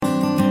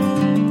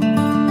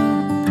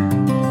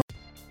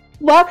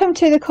Welcome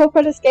to the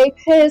Corporate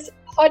Escapers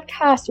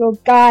podcast, your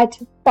guide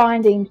to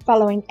finding,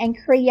 following, and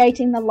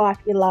creating the life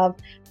you love.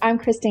 I'm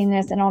Christine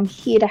Ness, and I'm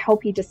here to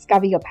help you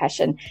discover your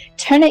passion,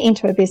 turn it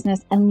into a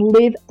business, and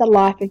live the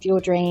life of your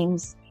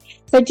dreams.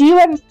 So do you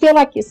ever feel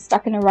like you're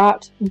stuck in a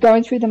rut,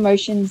 going through the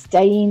motions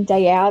day in,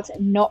 day out,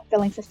 and not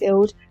feeling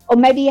fulfilled? Or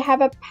maybe you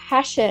have a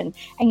passion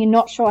and you're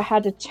not sure how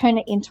to turn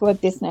it into a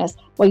business.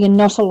 Well, you're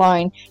not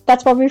alone.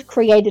 That's why we've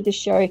created a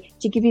show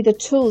to give you the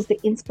tools, the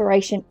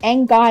inspiration,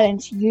 and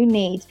guidance you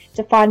need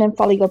to find and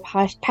follow your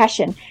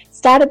passion,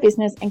 start a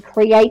business, and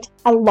create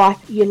a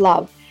life you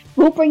love.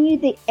 We'll bring you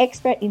the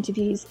expert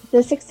interviews,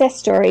 the success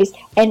stories,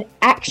 and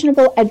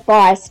actionable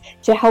advice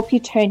to help you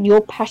turn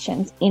your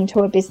passions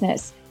into a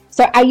business.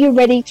 So are you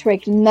ready to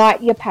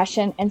ignite your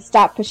passion and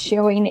start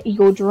pursuing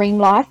your dream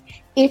life?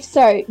 If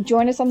so,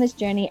 join us on this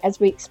journey as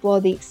we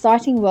explore the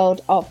exciting world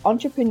of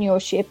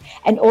entrepreneurship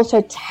and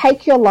also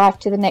take your life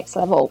to the next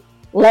level.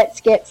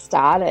 Let's get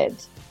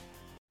started.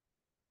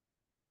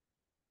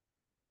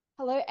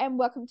 Hello and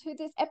welcome to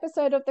this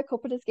episode of the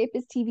Corporate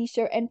Escapers TV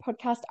show and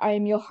podcast. I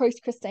am your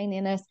host, Christine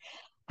Ness.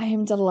 I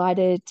am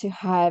delighted to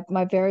have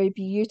my very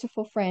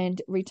beautiful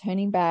friend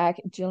returning back,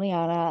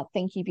 Julianna.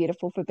 Thank you,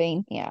 beautiful, for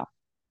being here.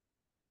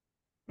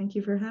 Thank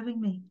you for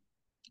having me.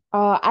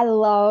 I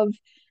love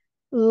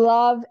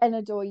and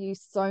adore you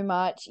so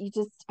much. You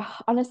just,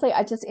 honestly,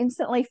 I just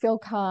instantly feel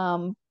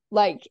calm.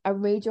 Like I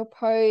read your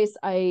posts,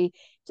 I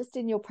just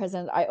in your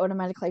presence, I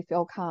automatically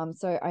feel calm.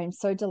 So I'm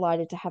so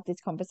delighted to have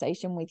this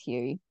conversation with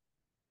you.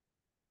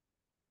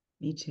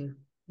 Me too,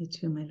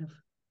 my love.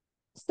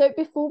 So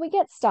before we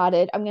get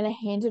started, I'm going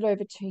to hand it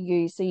over to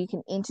you so you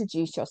can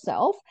introduce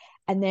yourself.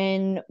 And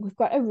then we've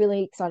got a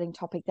really exciting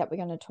topic that we're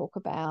going to talk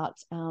about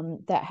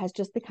that has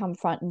just become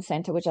front and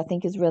center, which I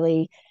think is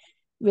really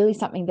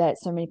something that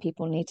so many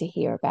people need to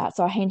hear about.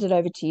 So I'll hand it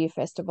over to you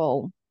first of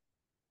all.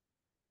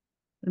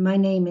 My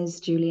name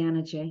is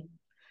Julianna J,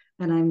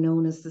 and I'm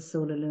known as the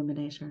Soul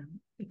Illuminator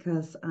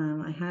because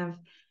I have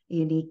a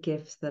unique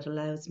gift that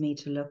allows me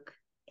to look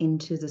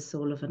into the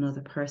soul of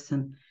another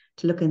person,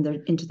 to look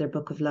into their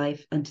book of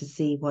life and to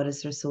see what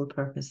is their soul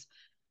purpose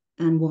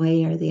and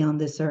why are they on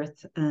this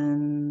earth,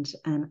 and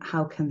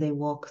how can they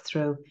walk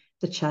through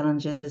the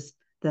challenges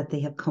that they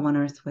have come on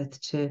earth with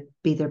to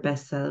be their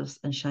best selves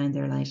and shine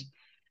their light.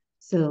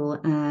 So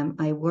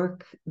I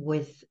work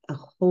with a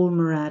whole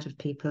myriad of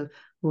people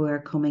who are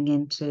coming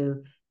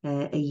into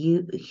a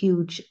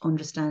huge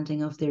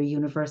understanding of their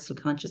universal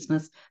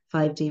consciousness,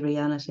 5D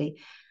reality.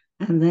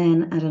 And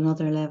then at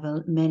another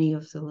level, many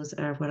of those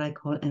are what I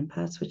call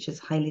empaths, which is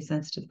highly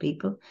sensitive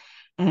people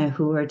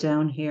who are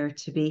down here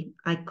to be,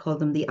 I call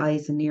them the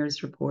eyes and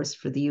ears reports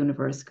for the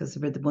universe, because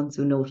we're the ones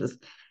who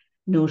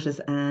notice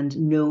and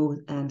know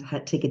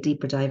and take a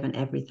deeper dive on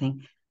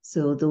everything.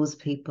 So those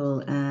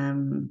people,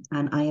 and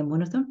I am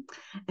one of them,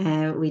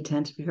 we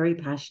tend to be very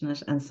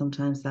passionate, and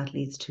sometimes that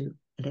leads to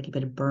a little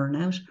bit of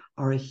burnout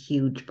or a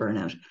huge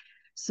burnout.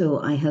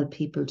 So I help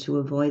people to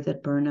avoid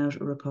that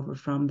burnout or recover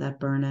from that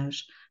burnout,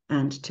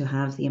 and to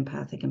have the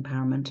empathic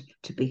empowerment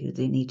to be who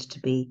they need to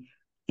be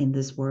in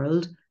this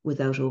world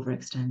without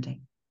overextending.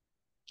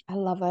 I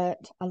love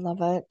it. I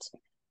love it.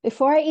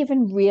 Before I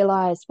even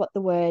realized what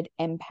the word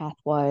empath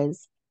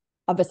was,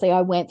 obviously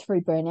I went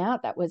through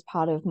burnout. That was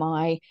part of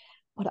my,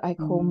 what I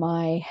call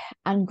my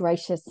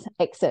ungracious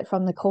exit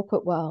from the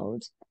corporate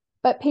world.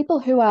 But people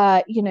who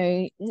are,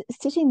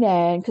 sitting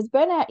there, because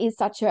burnout is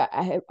such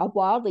a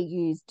widely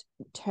used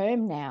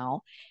term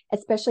now,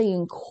 especially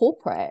in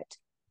corporate.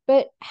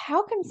 But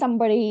how can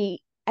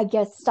somebody, I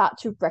guess, start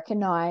to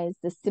recognize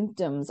the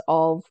symptoms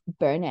of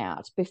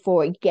burnout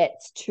before it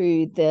gets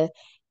to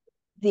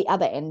the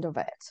other end of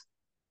it?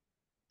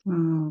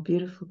 Oh,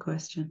 beautiful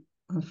question.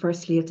 Well,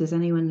 firstly, if there's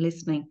anyone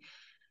listening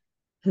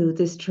who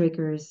this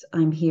triggers,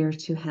 I'm here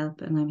to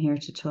help, and I'm here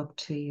to talk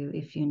to you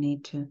if you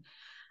need to.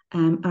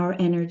 Our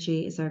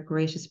energy is our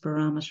greatest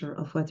barometer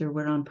of whether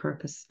we're on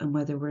purpose and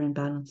whether we're in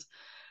balance.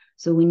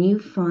 So when you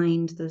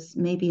find this,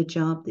 maybe a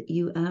job that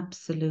you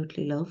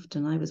absolutely loved,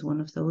 and I was one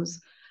of those,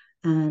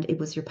 and it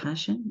was your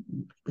passion,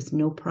 it was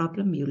no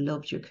problem, you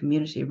loved your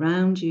community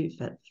around you, you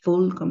felt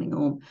full coming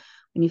home.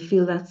 When you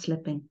feel that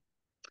slipping,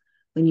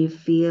 when you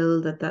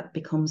feel that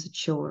becomes a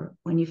chore,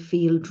 when you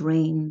feel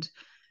drained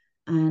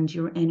and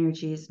your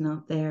energy is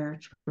not there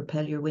to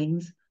propel your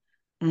wings,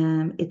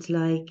 it's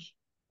like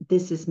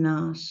this is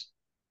not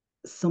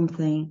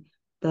something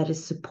that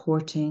is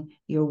supporting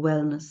your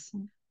wellness.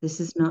 This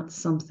is not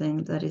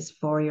something that is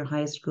for your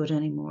highest good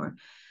anymore.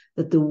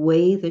 That the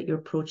way that you're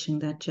approaching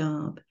that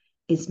job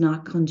is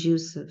not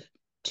conducive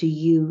to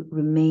you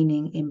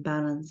remaining in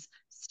balance,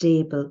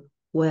 stable,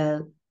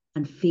 well,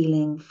 and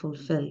feeling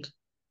fulfilled.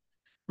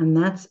 And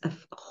that's a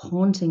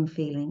haunting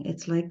feeling.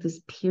 It's like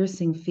this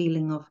piercing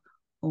feeling of,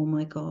 oh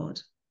my God,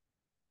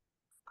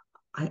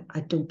 I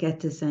don't get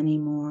this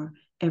anymore.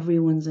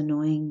 Everyone's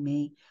annoying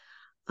me.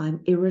 I'm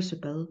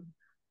irritable.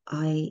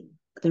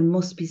 There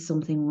must be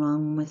something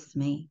wrong with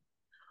me.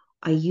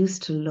 I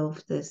used to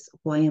love this.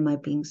 Why am I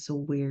being so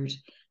weird?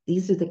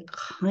 These are the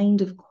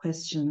kind of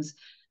questions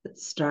that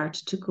start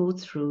to go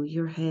through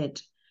your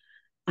head.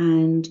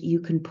 and you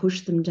can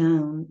push them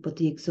down, but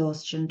the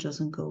exhaustion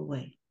doesn't go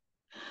away.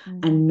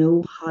 And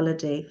no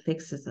holiday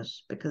fixes it,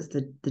 because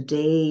the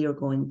day you're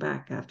going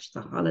back after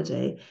the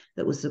holiday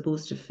that was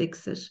supposed to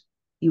fix it,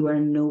 you are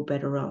no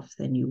better off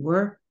than you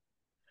were.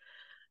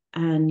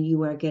 And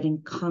you are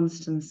getting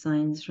constant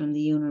signs from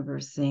the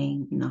universe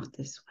saying, not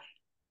this way.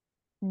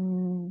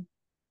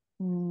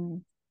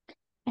 And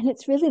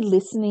it's really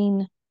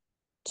listening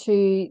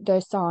to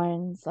those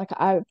signs. Like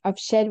I've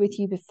shared with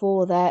you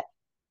before that,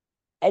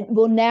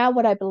 well, now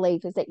what I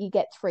believe is that you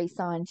get three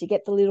signs. You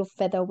get the little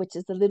feather, which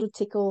is the little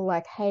tickle,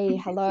 like, hey,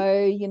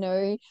 hello, you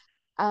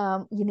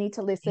need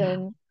to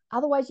listen. Yeah.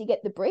 Otherwise, you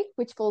get the brick,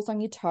 which falls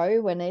on your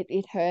toe when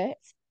it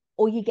hurts,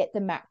 or you get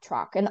the Mack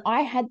truck. And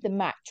I had the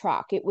Mack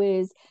truck. It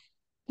was,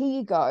 here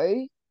you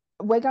go.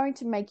 We're going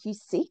to make you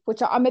sick,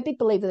 which I'm a big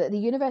believer that the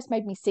universe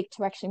made me sick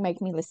to actually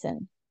make me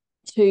listen,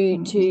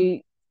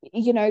 to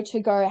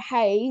go,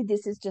 hey,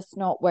 this is just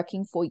not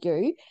working for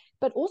you.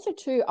 But also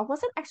too, I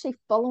wasn't actually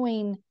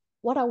following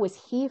what I was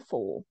here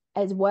for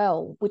as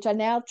well, which I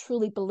now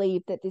truly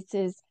believe that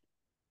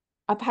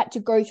I've had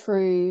to go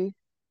through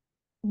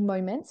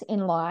moments in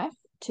life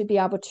to be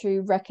able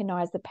to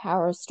recognize the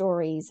power of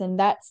stories. And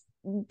that's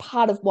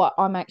part of what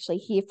I'm actually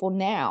here for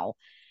now.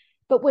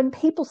 But when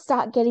people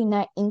start getting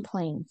that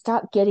inkling,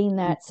 start getting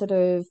that sort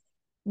of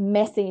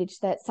message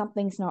that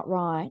something's not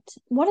right,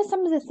 what are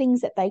some of the things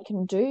that they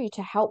can do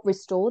to help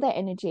restore their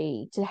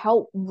energy, to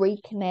help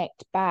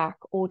reconnect back,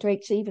 or to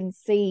actually even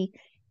see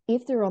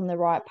if they're on the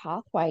right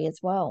pathway as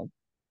well?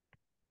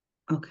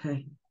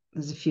 Okay,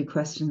 there's a few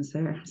questions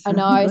there. So I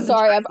know,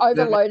 sorry, I've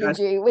overloaded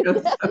you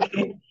with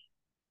okay.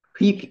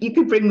 You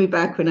could bring me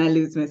back when I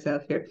lose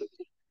myself here.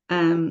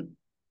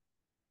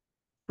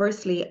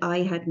 Firstly, I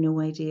had no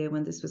idea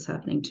when this was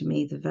happening to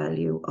me the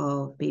value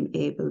of being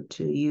able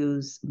to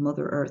use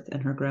Mother Earth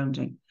and her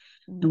grounding.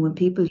 And when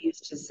people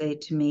used to say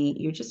to me,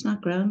 you're just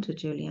not grounded,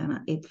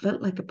 Julianna, it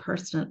felt like a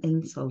personal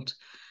insult.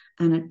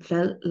 And it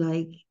felt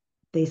like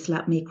they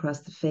slapped me across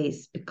the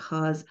face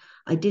because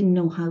I didn't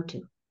know how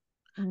to.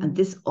 And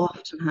this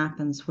often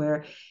happens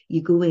where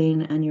you go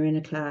in and you're in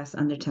a class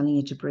and they're telling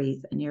you to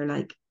breathe. And you're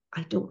like,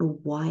 I don't know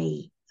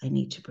why I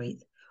need to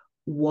breathe.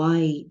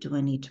 Why do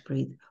I need to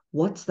breathe?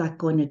 What's that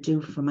going to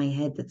do for my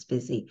head that's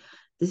busy?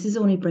 This is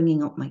only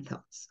bringing up my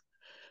thoughts.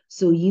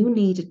 So you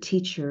need a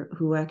teacher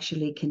who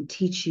actually can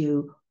teach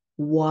you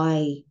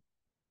why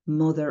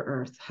Mother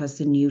Earth has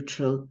the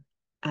neutral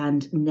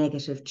and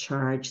negative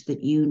charge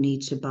that you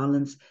need to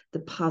balance the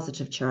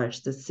positive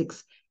charge that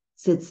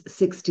sits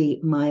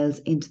 60 miles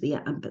into the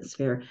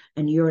atmosphere,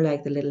 and you're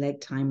like the little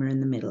egg timer in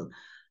the middle.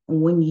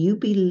 And when you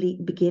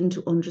begin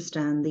to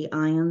understand the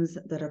ions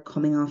that are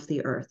coming off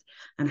the earth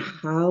and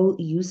how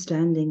you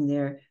standing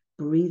there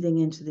breathing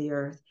into the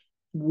earth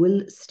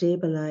will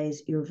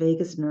stabilize your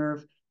vagus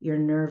nerve, your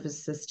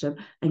nervous system,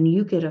 and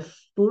you get a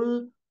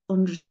full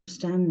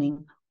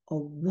understanding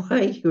of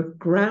why you're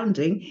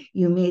grounding,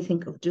 you may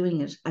think of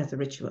doing it as a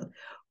ritual.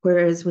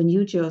 Whereas when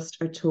you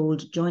just are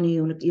told, join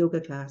a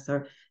yoga class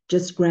or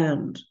just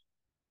ground,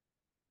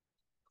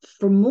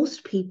 for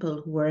most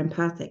people who are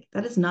empathic,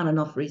 that is not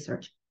enough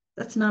research.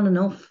 That's not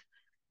enough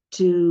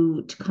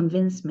to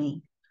convince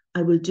me.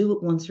 I will do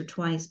it once or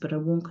twice, but I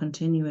won't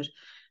continue it.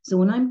 So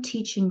when I'm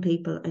teaching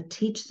people, I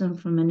teach them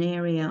from an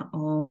area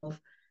of,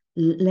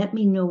 let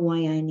me know why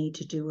I need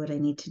to do what I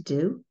need to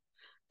do,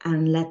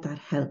 and let that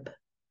help.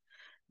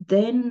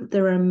 Then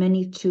there are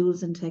many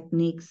tools and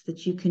techniques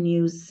that you can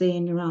use, say,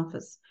 in your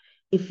office.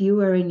 If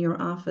you are in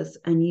your office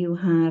and you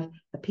have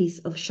a piece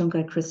of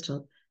shungite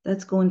crystal,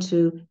 that's going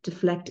to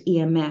deflect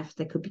EMF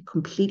that could be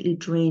completely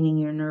draining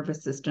your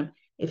nervous system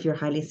if you're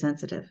highly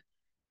sensitive.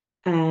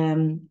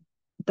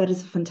 That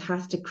is a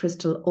fantastic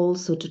crystal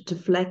also to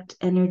deflect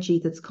energy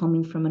that's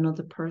coming from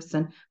another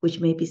person, which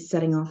may be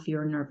setting off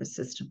your nervous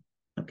system.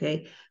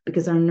 Okay,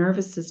 because our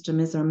nervous system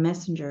is our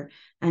messenger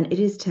and it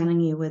is telling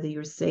you whether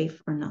you're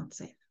safe or not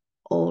safe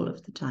all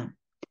of the time.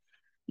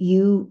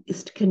 You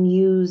can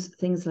use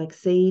things like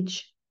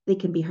sage. They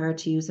can be hard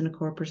to use in a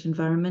corporate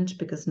environment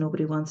because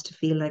nobody wants to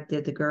feel like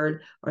they're the girl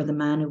or the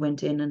man who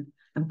went in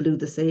and blew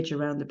the sage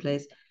around the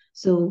place.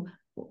 So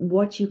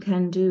what you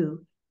can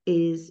do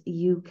is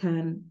you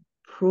can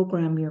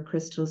program your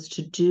crystals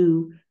to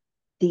do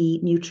the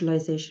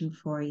neutralization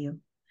for you.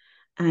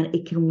 And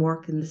it can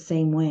work in the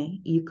same way.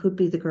 You could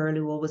be the girl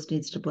who always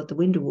needs to put the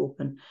window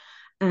open.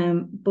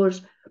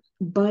 But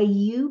by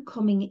you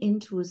coming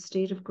into a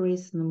state of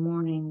grace in the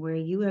morning where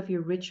you have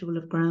your ritual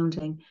of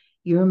grounding,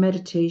 your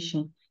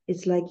meditation,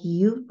 it's like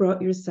you've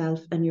brought yourself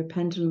and your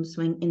pendulum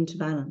swing into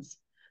balance.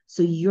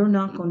 So you're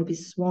not going to be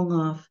swung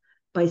off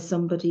by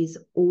somebody's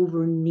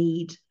over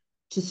need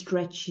to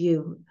stretch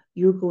you.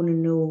 You're going to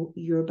know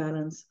your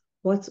balance.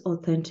 What's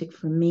authentic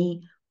for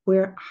me?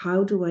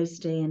 How do I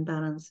stay in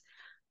balance?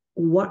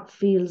 What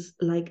feels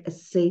like a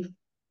safe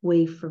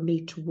way for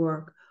me to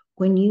work?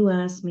 When you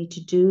ask me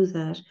to do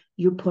that,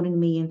 you're putting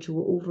me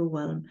into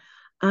overwhelm.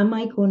 Am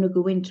I going to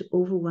go into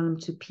overwhelm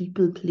to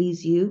people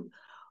please you?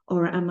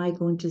 Or am I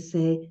going to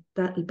say,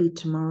 that'll be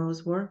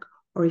tomorrow's work?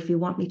 Or if you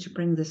want me to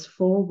bring this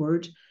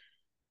forward,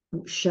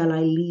 shall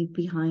I leave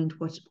behind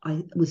what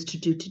I was to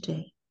do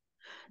today?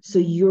 So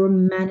you're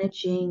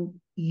managing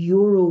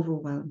your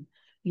overwhelm.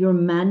 You're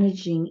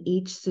managing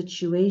each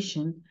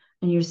situation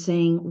and you're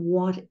saying,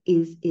 what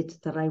is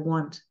it that I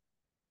want?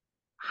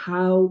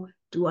 How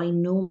do I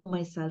know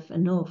myself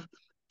enough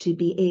to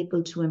be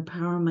able to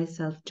empower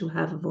myself to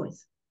have a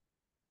voice?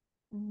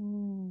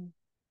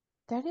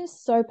 That is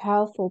so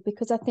powerful,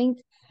 because I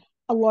think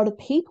a lot of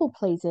people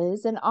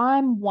pleasers, and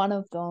I'm one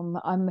of them.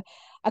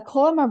 I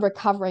call them a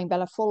recovering,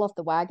 but I fall off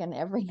the wagon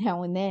every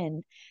now and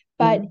then.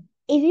 But Mm.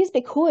 it is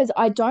because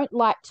I don't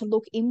like to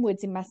look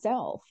inwards in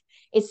myself.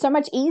 It's so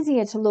much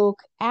easier to look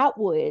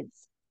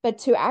outwards, but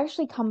to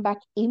actually come back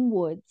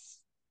inwards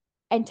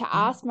and to Mm.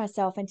 ask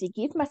myself and to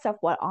give myself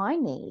what I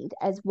need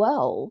as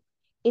well.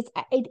 It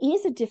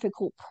is a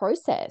difficult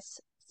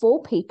process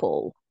for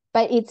people,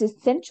 but it's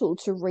essential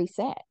to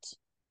reset.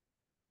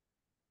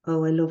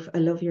 Oh, I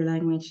love your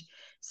language.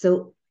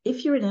 So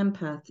if you're an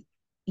empath,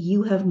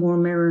 you have more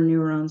mirror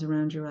neurons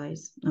around your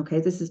eyes.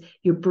 Okay. This is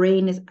your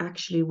brain is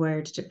actually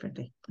wired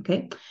differently.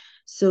 Okay.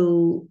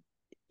 So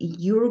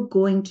you're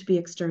going to be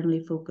externally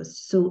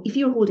focused. So if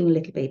you're holding a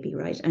little baby,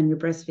 right, and you're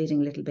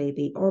breastfeeding a little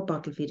baby or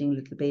bottle feeding a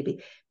little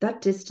baby,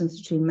 that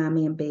distance between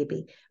mommy and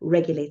baby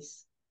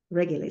regulates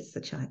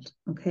the child.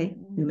 Okay.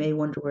 You Mm. may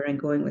wonder where I'm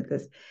going with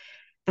this.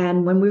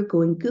 And when we're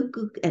going gook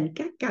gook and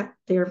gat gat,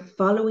 they're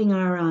following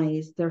our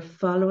eyes, they're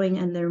following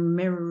and they're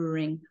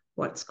mirroring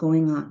what's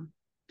going on.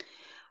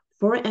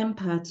 For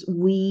empaths,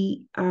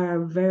 we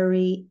are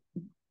very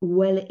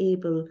well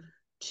able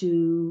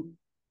to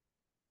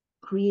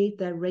create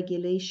that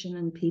regulation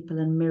in people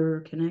and mirror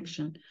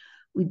connection.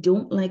 We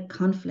don't like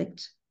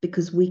conflict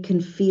because we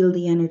can feel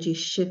the energy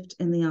shift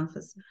in the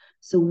office.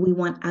 So we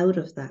want out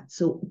of that.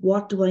 So,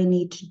 what do I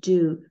need to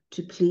do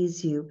to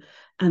please you?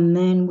 And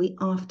then we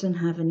often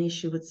have an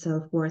issue with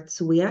self worth.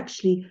 So we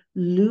actually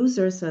lose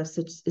ourselves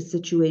in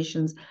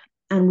situations,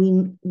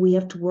 and we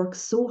have to work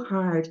so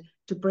hard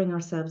to bring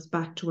ourselves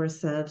back to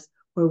ourselves,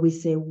 where we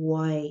say,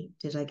 why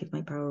did I give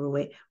my power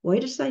away? Why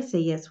did I say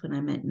yes when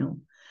I meant no?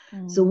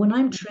 So Mm. when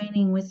I'm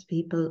training with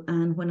people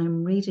and when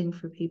I'm reading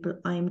for people,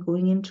 I'm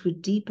going into a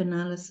deep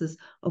analysis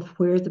of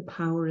where the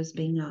power is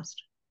being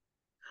lost.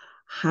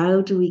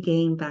 How do we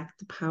gain back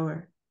the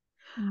power?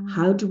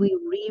 How Mm. do we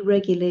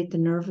re-regulate the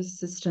nervous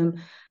system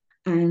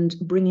and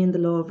bring in the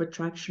law of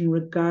attraction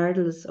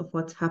regardless of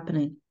what's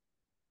happening?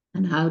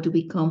 And how do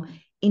we become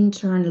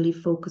internally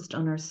focused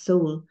on our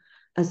soul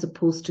as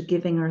opposed to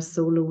giving our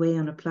soul away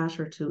on a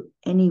platter to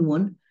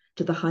anyone,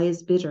 to the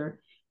highest bidder,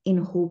 in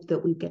hope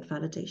that we get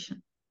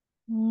validation?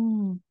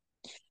 Mm.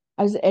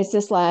 It's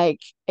just like,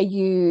 are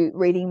you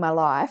reading my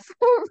life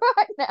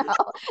right now?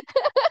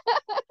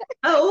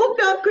 I hope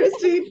not,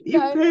 Christine. You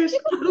No, bet.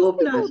 I because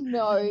hope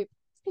not.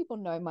 people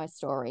know my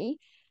story.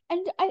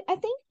 And I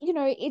think,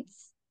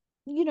 it's,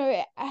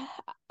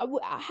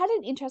 I had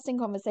an interesting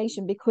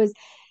conversation because,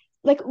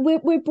 like,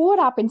 we're brought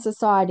up in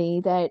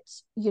society that,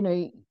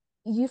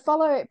 you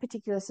follow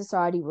particular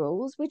society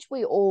rules, which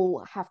we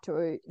all have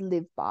to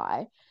live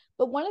by.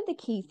 But one of the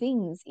key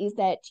things is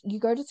that you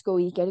go to school,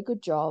 you get a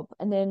good job,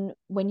 and then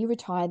when you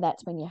retire,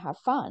 that's when you have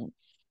fun.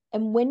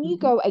 And when you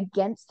Mhm. go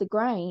against the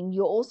grain,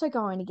 you're also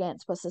going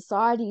against what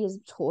society has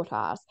taught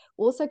us,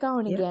 also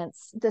going Yeah.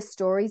 against the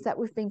stories that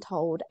we've been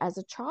told as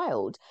a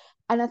child.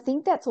 And I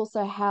think that's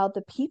also how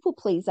the people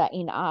pleaser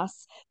in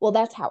us, well,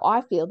 that's how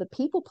I feel, the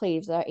people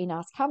pleaser in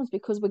us comes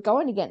because we're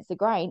going against the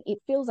grain.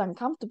 It feels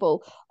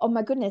uncomfortable. Oh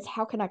my goodness,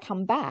 how can I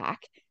come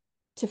back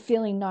to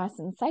feeling nice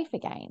and safe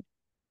again?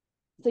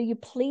 So you're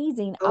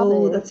pleasing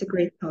Oh, others. that's a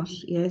great thought.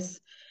 Yes.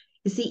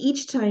 You see,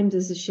 each time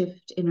there's a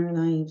shift in our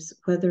lives,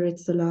 whether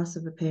it's the loss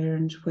of a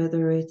parent,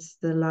 whether it's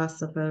the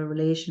loss of a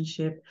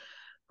relationship,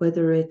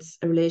 whether it's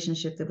a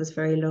relationship that was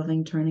very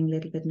loving, turning a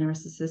little bit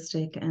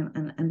narcissistic,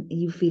 and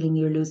you feeling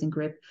you're losing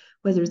grip,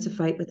 whether it's a Mm.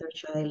 fight with our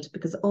child,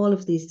 because all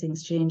of these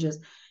things changes.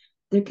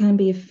 There can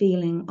be a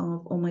feeling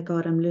of, oh my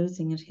God, I'm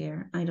losing it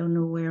here. I don't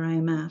know where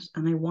I'm at.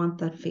 And I want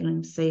that feeling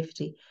of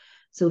safety.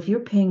 So if you're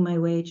paying my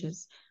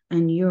wages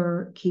and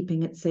you're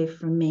keeping it safe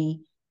from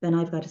me, then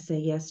I've got to say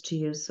yes to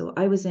you. So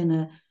I was in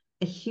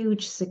a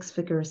huge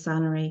six-figure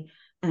salary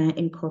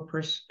in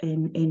corporate,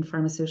 in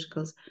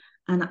pharmaceuticals,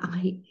 and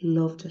I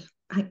loved it.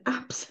 I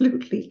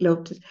absolutely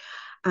loved it.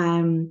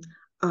 Um,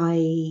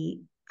 I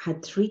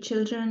had three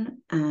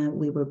children.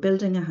 We were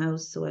building a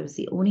house, so I was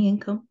the only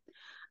income.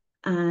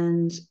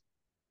 And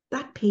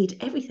that paid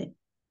everything.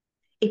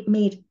 It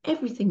made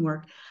everything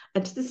work.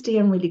 And to this day,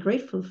 I'm really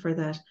grateful for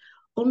that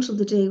until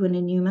the day when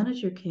a new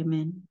manager came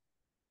in.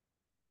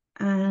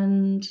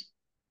 And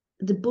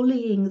the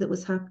bullying that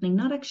was happening,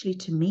 not actually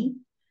to me,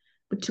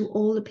 but to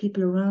all the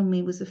people around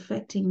me, was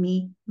affecting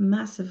me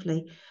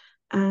massively.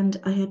 And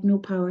I had no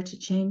power to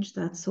change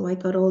that. So I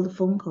got all the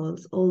phone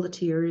calls, all the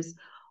tears,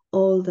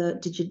 all the,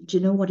 do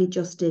you know what he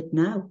just did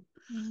now?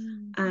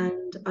 Mm.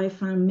 And I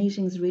found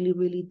meetings really,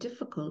 really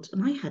difficult.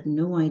 And I had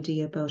no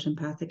idea about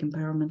empathic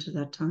empowerment at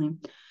that time.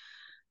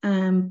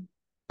 Um,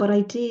 but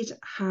I did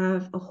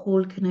have a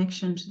whole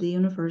connection to the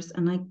universe,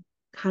 and I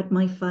had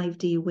my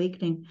 5D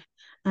awakening.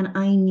 And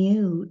I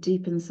knew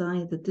deep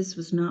inside that this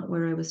was not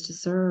where I was to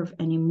serve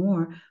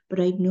anymore, but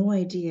I had no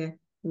idea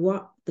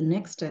what the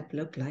next step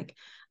looked like.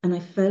 And I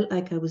felt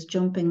like I was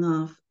jumping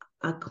off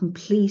a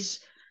complete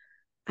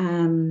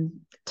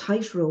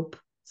tightrope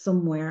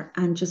somewhere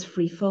and just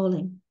free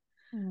falling.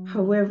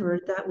 However,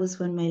 that was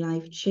when my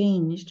life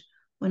changed,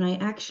 when I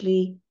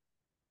actually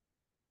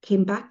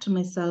came back to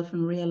myself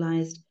and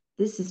realized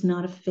this is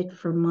not a fit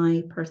for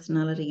my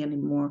personality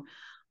anymore.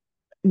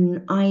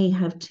 I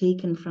have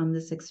taken from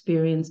this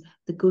experience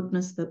the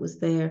goodness that was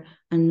there,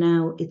 and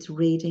now it's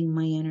raiding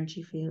my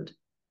energy field.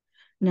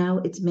 Now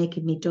it's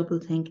making me double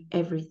think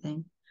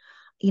everything.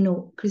 You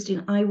know,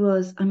 Christine,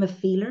 I'm a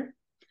feeler.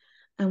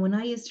 And when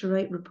I used to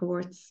write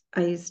reports,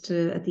 I used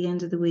to, at the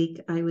end of the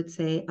week, I would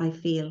say, I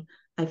feel,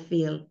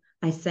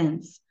 I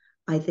sense,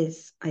 I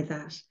this, I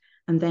that.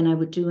 And then I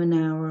would do an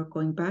hour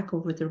going back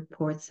over the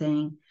report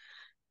saying,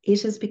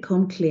 it has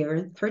become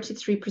clear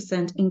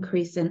 33%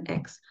 increase in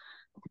X.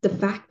 The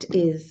fact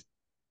is,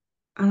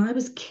 and I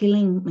was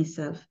killing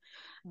myself.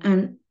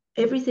 And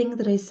everything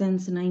that I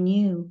sensed and I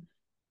knew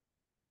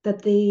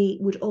that they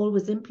would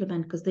always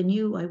implement because they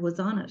knew I was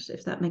on it,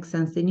 if that makes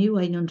sense. They knew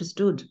I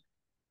understood.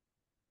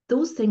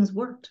 Those things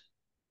worked.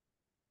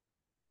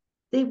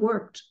 They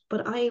worked,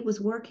 but I was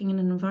working in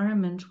an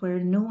environment where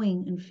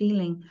knowing and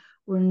feeling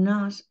were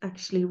not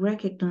actually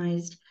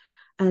recognized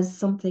as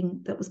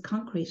something that was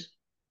concrete.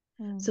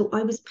 So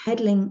I was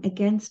pedaling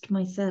against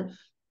myself.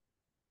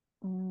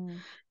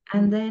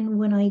 And then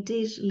when I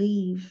did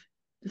leave,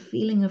 the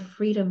feeling of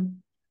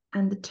freedom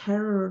and the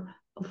terror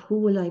of who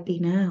will I be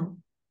now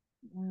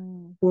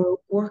were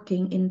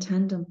working in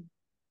tandem.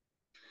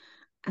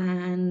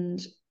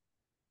 And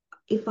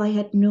if I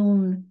had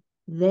known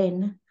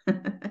then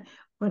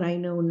what I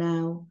know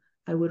now,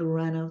 I would have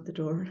ran out the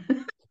door.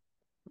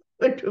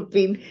 Would have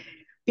been,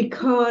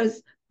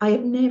 because I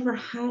have never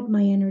had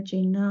my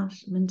energy not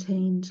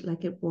maintained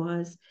like it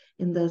was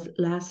in the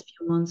last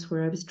few months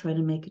where I was trying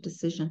to make a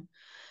decision.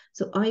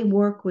 So I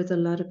work with a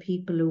lot of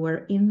people who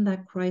are in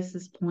that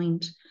crisis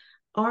point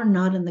or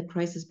not in the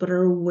crisis, but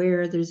are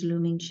aware there's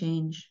looming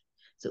change.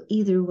 So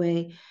either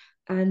way,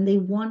 and they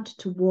want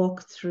to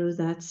walk through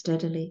that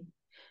steadily.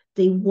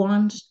 They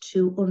want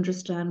to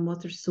understand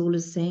what their soul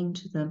is saying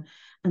to them,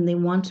 and they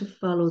want to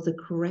follow the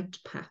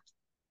correct path.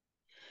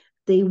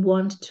 They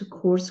want to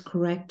course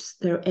correct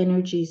their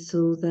energy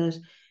so that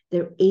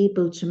they're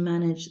able to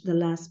manage the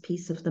last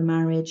piece of the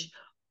marriage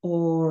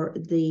or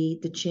the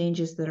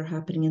changes that are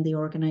happening in the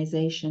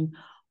organization,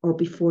 or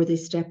before they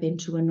step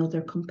into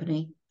another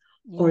company,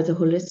 or the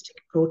holistic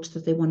approach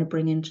that they want to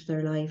bring into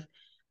their life.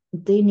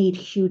 They need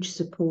huge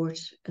support,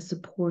 a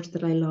support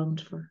that I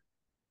longed for.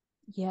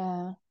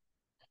 Yeah.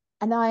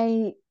 And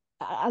I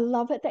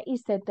love it that you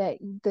said that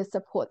the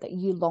support that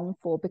you long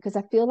for, because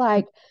I feel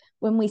like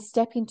when we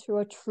step into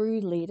a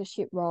true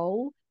leadership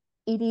role,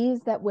 it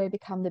is that we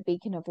become the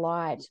beacon of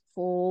light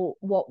for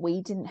what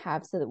we didn't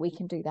have so that we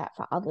can do that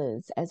for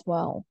others as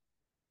well.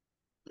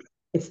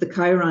 It's the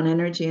Chiron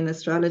energy in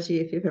astrology,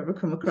 if you've ever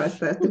come across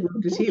that, the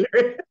wounded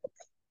healer.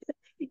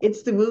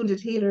 It's the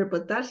wounded healer,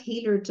 but that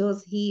healer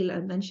does heal,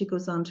 and then she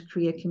goes on to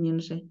create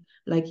community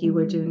like you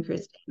were doing,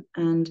 Christine.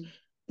 And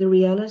the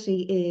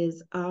reality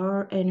is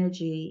our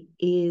energy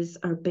is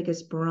our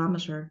biggest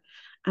barometer.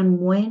 And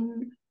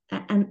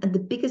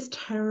the biggest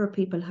terror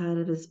people had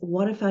it is,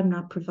 what if I'm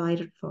not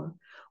provided for?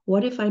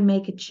 What if I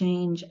make a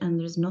change and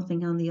there's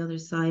nothing on the other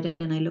side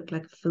and I look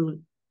like a fool?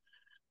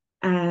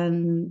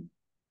 And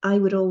I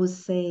would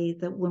always say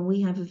that when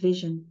we have a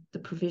vision, the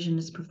provision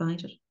is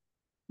provided.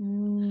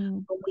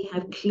 When we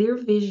have clear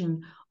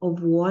vision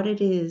of what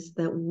it is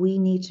that we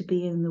need to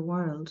be in the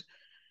world,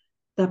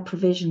 that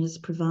provision is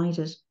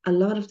provided. A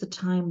lot of the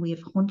time we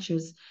have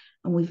hunches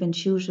and we've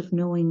intuitive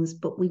knowings,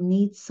 but we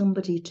need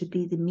somebody to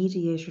be the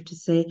mediator to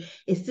say,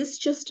 is this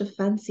just a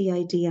fancy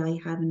idea I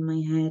have in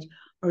my head?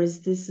 Or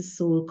is this a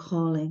soul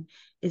calling?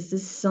 Is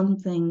this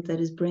something that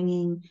is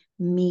bringing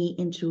me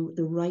into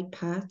the right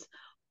path?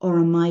 Or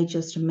am I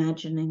just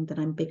imagining that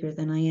I'm bigger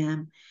than I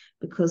am?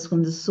 Because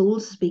when the soul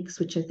speaks,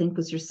 which I think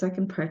was your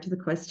second part of the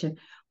question,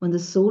 when the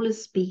soul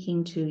is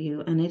speaking to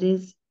you and it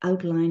is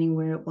outlining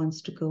where it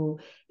wants to go,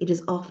 it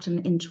is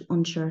often into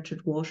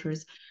uncharted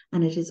waters,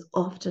 and it is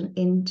often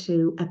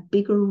into a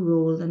bigger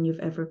role than you've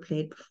ever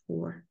played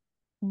before.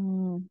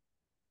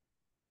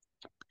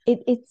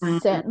 It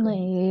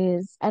certainly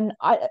is. And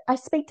I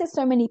speak to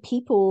so many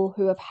people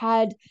who have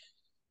had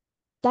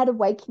that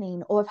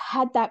awakening or have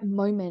had that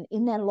moment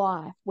in their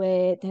life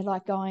where they're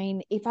like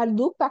going, if I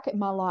look back at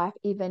my life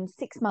even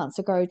 6 months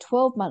ago,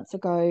 12 months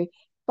ago,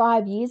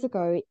 5 years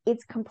ago,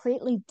 it's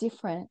completely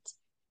different.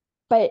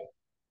 But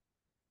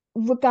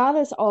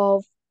regardless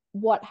of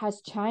what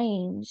has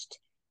changed,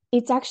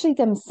 it's actually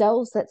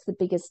themselves that's the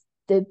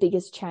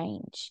biggest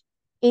change.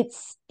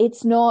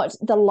 It's not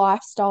the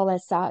lifestyle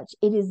as such,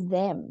 it is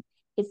them.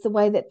 It's the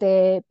way that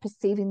they're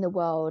perceiving the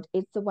world,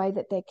 it's the way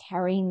that they're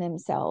carrying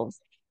themselves,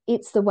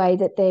 it's the way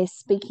that they're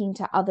speaking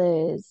to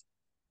others.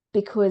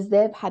 because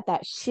they've had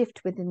that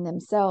shift within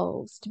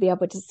themselves to be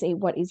able to see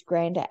what is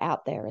grander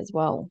out there as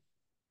well.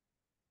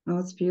 Oh,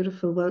 it's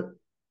beautiful. Well,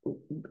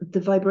 the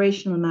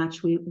vibrational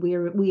match, we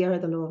are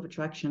the law of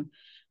attraction.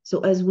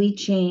 So as we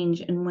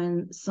change, and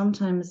when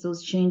sometimes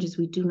those changes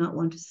we do not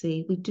want to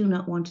see, we do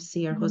not want to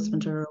see our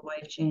husband or our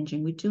wife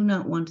changing. We do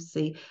not want to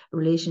see a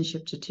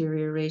relationship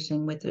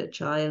deteriorating with a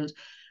child.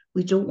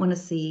 We don't want to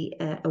see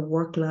a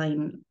work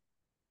line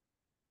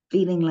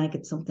feeling like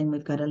it's something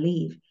we've got to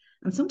leave.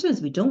 And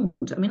sometimes we don't.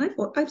 I mean,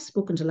 I've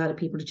spoken to a lot of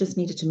people who just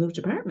needed to move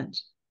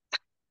department.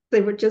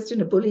 They were just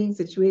in a bullying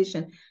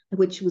situation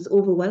which was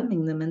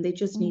overwhelming them, and they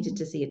just needed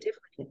to see it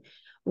differently.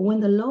 But when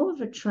the law of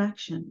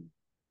attraction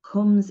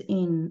comes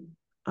in,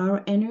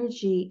 our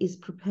energy is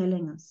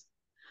propelling us.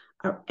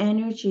 Our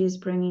energy is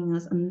bringing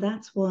us, and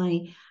that's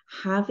why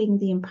having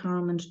the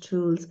empowerment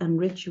tools and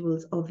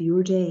rituals of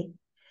your day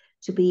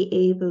to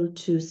be able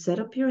to set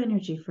up your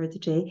energy for the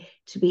day,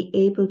 to be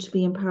able to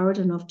be empowered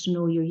enough to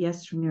know your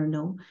yes from your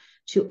no,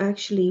 to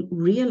actually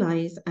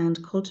realize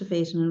and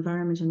cultivate an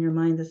environment in your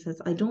mind that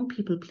says, I don't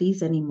people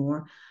please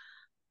anymore.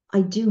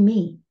 I do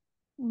me.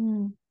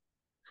 Mm.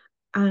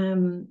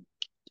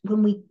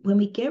 When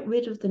we get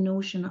rid of the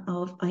notion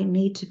of I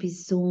need to be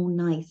so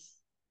nice.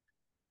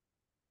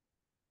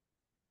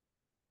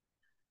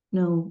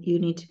 No, you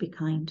need to be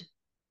kind.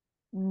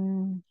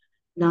 Mm.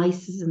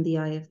 Nice is in the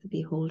eye of the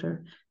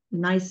beholder.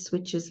 Nice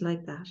switches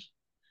like that.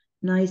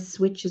 Nice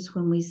switches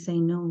when we say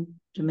no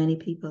to many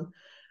people.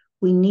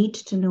 We need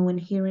to know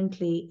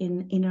inherently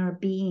in our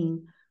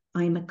being,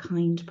 I'm a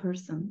kind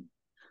person.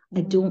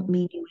 I don't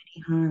mean you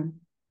any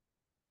harm.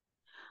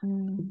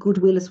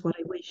 Goodwill is what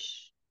I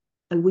wish.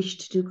 I wish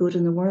to do good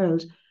in the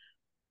world,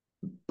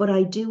 but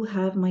I do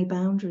have my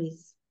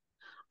boundaries.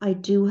 I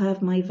do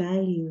have my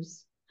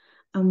values.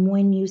 And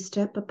when you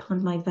step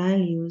upon my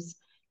values,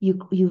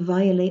 you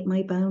violate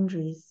my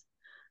boundaries.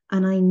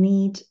 And I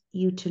need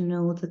you to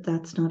know that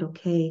that's not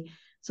okay.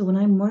 So when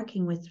I'm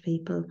working with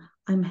people,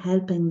 I'm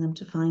helping them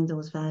to find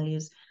those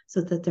values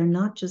so that they're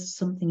not just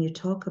something you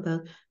talk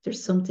about,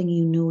 there's something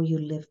you know you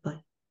live by.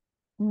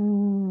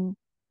 Mm.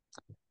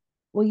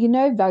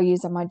 Well,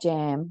 values are my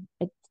jam.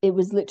 It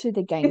was literally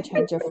the game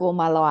changer for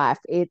my life.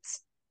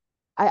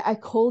 I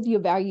called your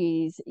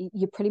values,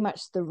 you're pretty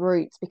much the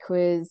roots,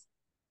 because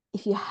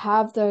if you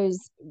have those,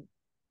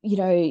 you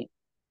know,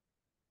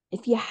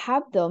 if you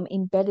have them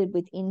embedded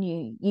within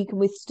you, you can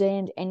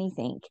withstand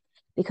anything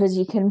because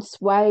you can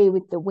sway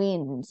with the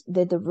wind.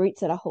 They're the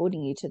roots that are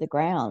holding you to the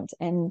ground.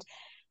 And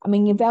I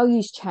mean, your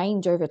values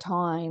change over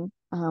time.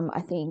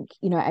 I think,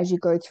 as you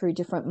go through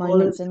different All of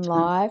moments in the time.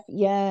 life,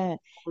 yeah,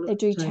 All of they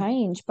do the time.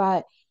 change.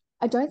 But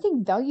I don't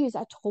think values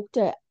are talked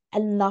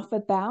enough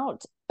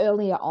about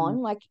earlier Mm.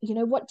 on. Like,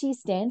 what do you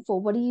stand for?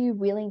 What are you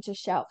willing to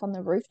shout from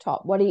the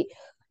rooftop? What do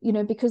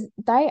because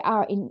they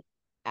are in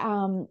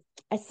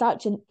as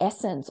such an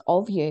essence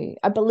of you.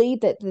 I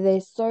believe that they're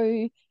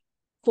so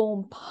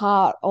form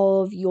part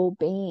of your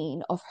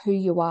being, of who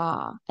you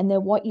are, and they're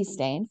what you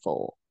stand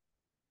for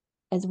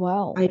as I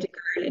well. had a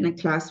girl in a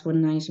class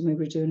one night and we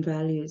were doing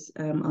values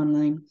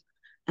online.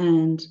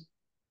 And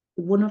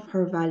one of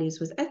her values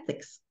was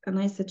ethics. And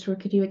I said to her,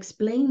 could you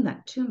explain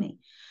that to me?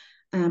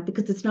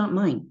 Because it's not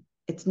mine.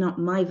 It's not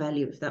my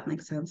value, if that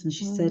makes sense. And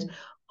she said, Mm,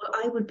 well,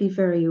 I would be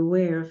very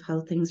aware of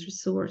how things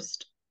are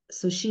sourced.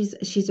 So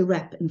she's a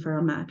rep in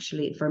pharma,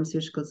 actually,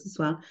 pharmaceuticals as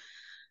well.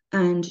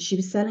 And she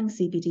was selling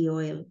CBD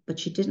oil, but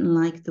she didn't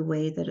like the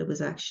way that it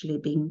was actually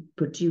being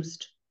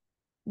produced.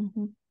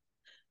 mm-hmm,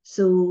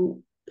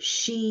 So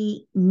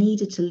she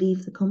needed to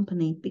leave the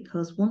company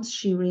because once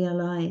she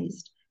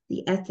realized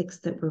the ethics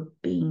that were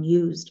being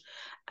used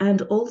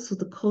and also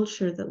the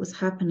culture that was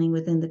happening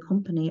within the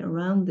company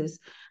around this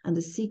and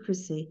the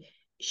secrecy,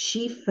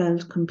 she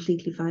felt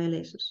completely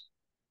violated.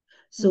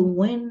 So mm,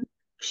 when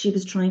she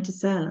was trying to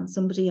sell and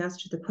somebody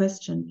asked her the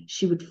question,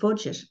 she would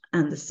fudge it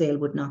and the sale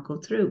would not go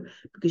through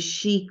because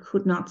she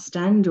could not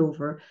stand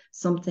over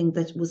something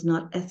that was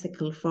not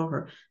ethical for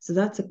her. So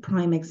that's a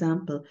prime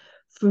example.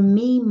 For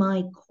me,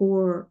 my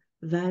core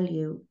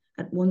value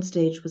at one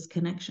stage was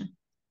connection.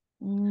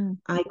 mm,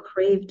 I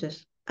craved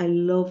it. I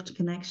loved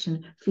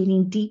connection,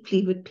 feeling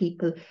deeply with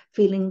people,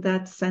 feeling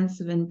that sense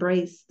of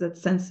embrace, that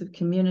sense of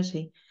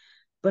community.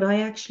 But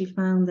I actually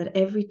found that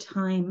every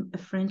time a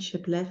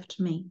friendship left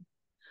me,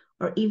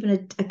 or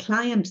even a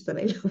client that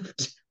I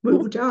loved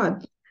moved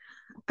on.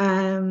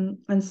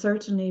 And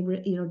certainly,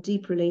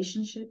 deep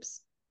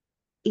relationships,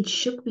 it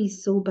shook me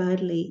so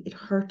badly. It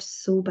hurt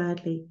so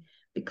badly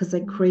because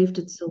I mm, craved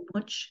it so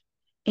much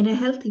in a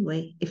healthy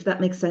way, if that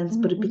makes sense.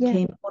 But it yeah.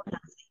 became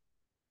unhealthy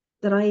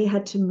that I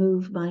had to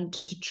move mine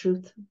to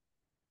truth.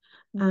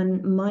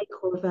 And Mm, my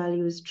core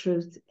value is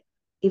truth.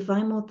 If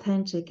I'm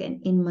authentic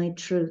and in my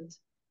truth,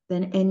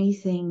 then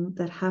anything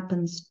that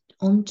happens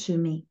unto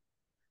me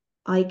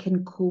I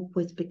can cope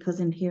with because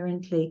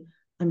inherently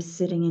I'm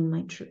sitting in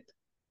my truth.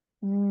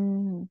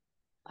 mm.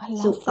 I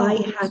love So I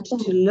that. had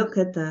to look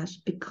at that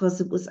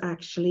because it was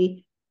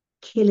actually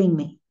killing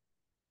me.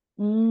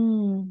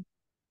 Mm,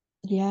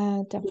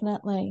 yeah,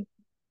 definitely.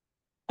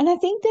 And I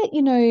think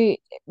that,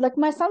 like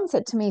my son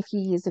said to me a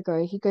few years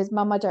ago, he goes,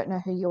 Mum, I don't know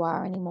who you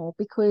are anymore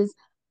because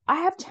I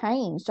have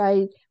changed.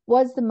 I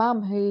was the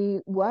mum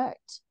who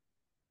worked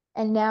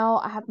and now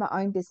I have my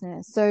own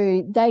business.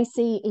 So they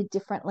see it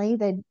differently.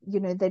 They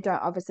don't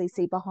obviously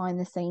see behind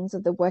the scenes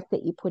of the work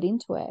that you put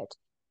into it.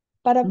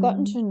 But I've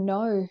gotten Mm. to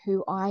know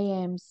who I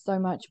am so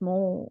much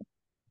more.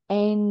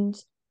 And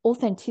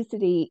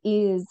authenticity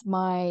is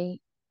my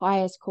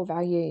highest core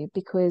value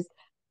because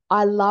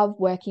I love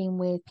working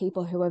with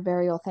people who are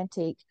very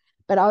authentic.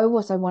 But I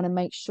also want to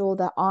make sure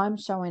that I'm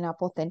showing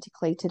up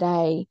authentically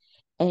today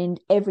and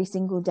every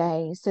single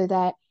day so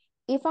that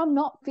if I'm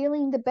not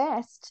feeling the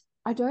best,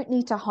 I don't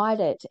need to hide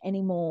it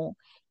anymore.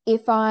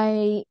 If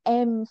I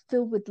am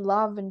filled with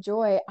love and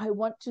joy, I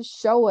want to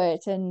show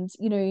it and,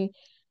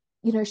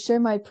 show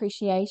my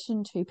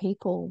appreciation to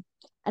people.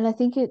 And I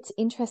think it's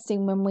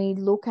interesting when we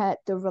look at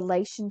the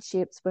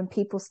relationships when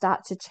people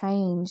start to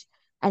change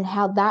and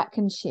how that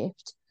can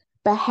shift,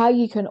 but how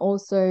you can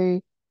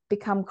also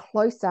become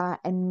closer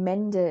and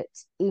mend it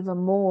even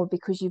more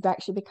because you've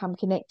actually become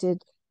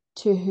connected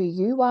to who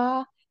you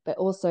are, but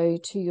also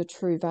to your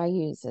true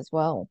values as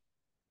well.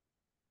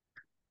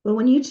 Well,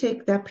 when you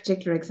take that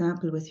particular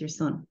example with your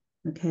son,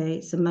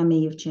 okay, so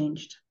mommy, you've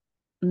changed.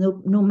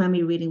 No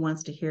mommy really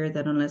wants to hear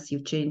that unless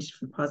you've changed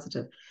for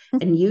positive.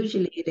 And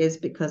usually it is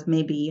because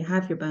maybe you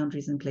have your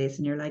boundaries in place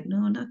and you're like,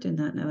 no, I'm not doing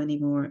that now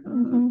anymore. Oh,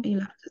 Mm-hmm. you'll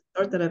have to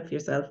sort that out for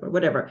yourself or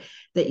whatever,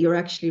 that you're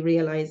actually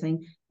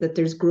realizing that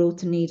there's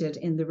growth needed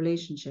in the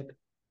relationship.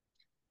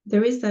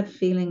 There is that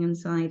feeling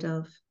inside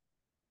of,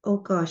 oh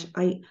gosh,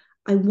 I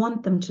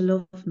want them to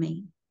love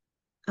me.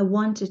 I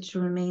want it to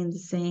remain the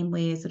same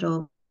way as it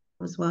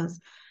always was.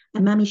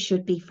 And mammy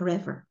should be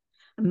forever.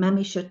 And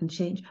mammy shouldn't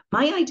change.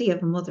 My idea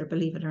of a mother,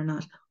 believe it or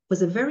not,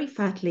 was a very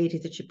fat lady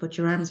that you put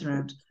your arms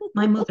around.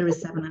 My mother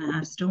is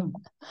 7.5 stone.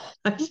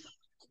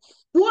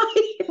 Why?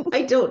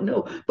 I don't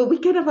know. But we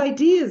can have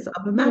ideas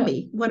of a Yeah.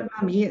 mammy, what a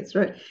mammy is,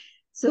 right?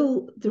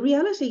 So the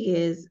reality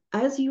is,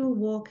 as you're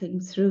walking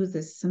through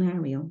this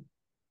scenario,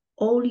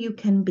 all you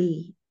can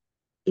be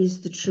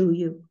is the true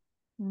you.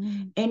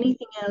 Mm,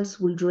 Anything else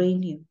will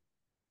drain you.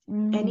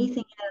 mm,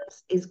 Anything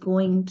else is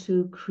going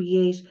to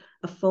create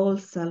a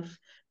false self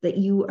that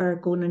you are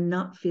going to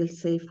not feel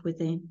safe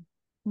within.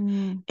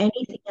 mm,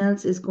 Anything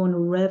else is going to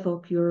rev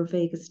up your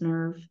vagus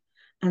nerve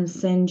and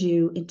send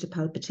you into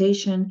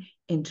palpitation,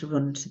 into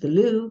running to the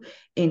loo,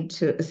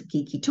 into a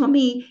geeky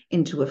tummy,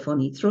 into a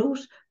funny throat,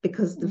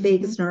 because the mm-hmm,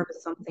 vagus nerve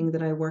is something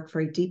that I work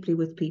very deeply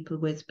with people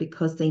with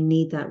because they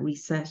need that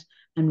reset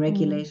and mm,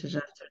 regulated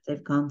after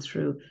they've gone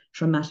through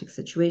traumatic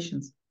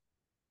situations.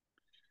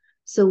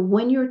 So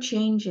when you're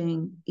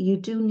changing, you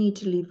do need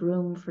to leave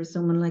room for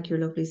someone like your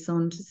lovely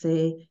son to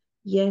say,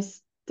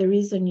 yes, there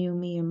is a new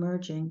me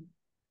emerging,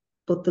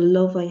 but the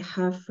love I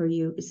have for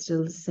you is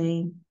still the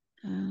same.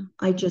 mm,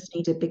 I just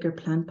need a bigger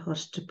plant pot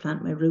to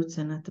plant my roots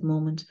in at the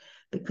moment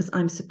because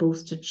I'm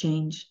supposed to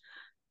change.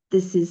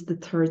 This is the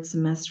third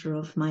semester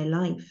of my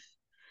life,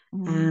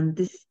 mm. and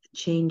this is the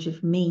change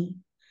of me,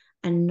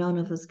 and none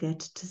of us get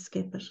to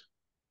skip it.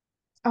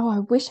 Oh, I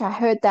wish I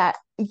heard that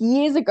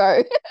years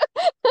ago.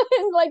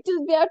 And like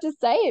to be able to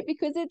say it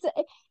because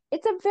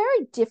it's a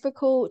very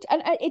difficult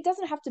and it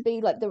doesn't have to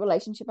be like the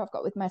relationship I've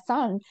got with my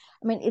son.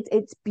 I mean,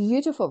 it's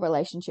beautiful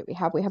relationship we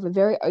have. We have a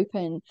very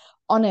open,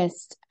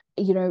 honest,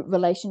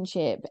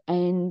 relationship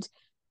and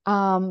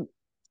um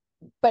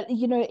but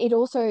it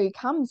also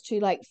comes to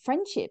like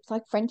friendships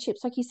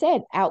like you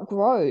said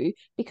outgrow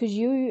because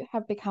you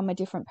have become a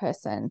different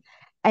person.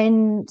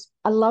 And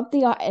I love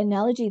the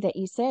analogy that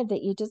you said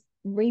that you're just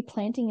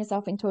replanting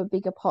yourself into a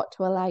bigger pot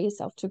to allow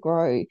yourself to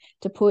grow,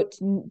 to put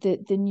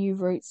the new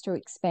roots to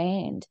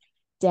expand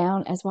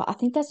down as well. I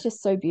think that's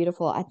just so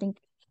beautiful. I think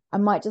I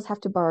might just have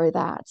to borrow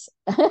that.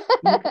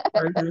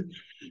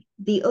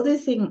 The other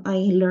thing I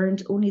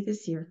learned only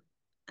this year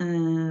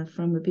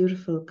from a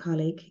beautiful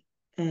colleague,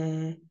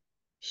 uh,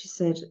 she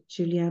said,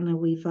 Juliana,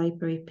 we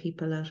vibrate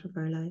people out of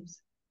our lives.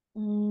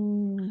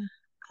 Mm,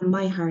 And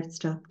my heart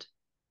stopped.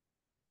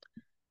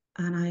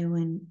 And I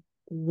went,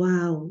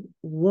 wow,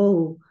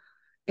 whoa.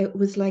 It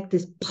was like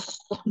this,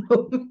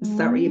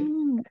 sorry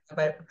mm, if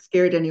I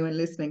scared anyone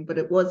listening, but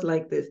it was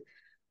like this,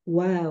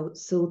 wow.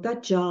 So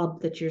that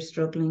job that you're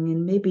struggling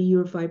in, maybe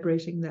you're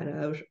vibrating that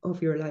out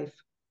of your life.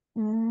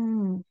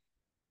 mm,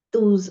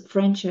 Those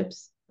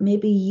friendships,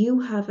 maybe you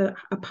have a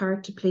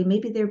part to play.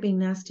 Maybe they're being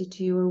nasty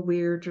to you or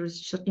weird or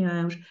shutting you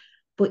out,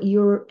 but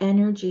your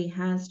energy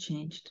has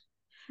changed.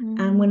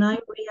 And mm, when I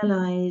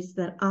realize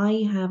that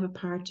I have a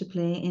part to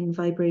play in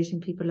vibrating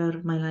people out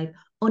of my life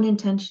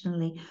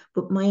unintentionally,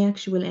 but my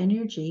actual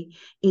energy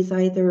is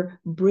either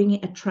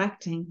bringing,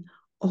 attracting,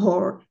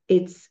 or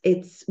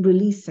it's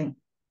releasing,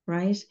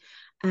 right?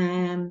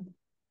 Um,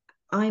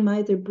 I'm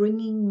either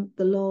bringing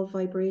the law of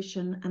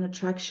vibration and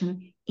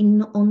attraction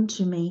in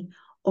unto me,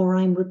 or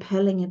I'm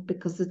repelling it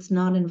because it's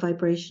not in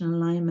vibration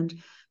alignment.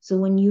 So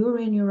when you're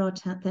in your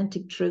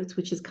authentic truth,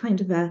 which is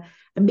kind of a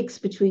mix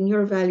between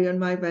your value and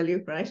my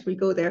value, right? We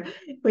go there.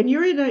 When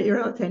you're in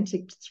your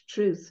authentic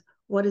truth,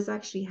 what is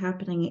actually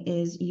happening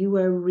is you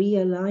are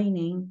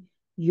realigning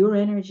your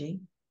energy,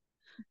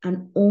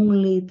 and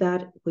only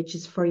that which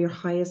is for your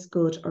highest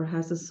good or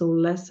has a soul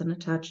lesson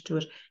attached to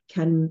it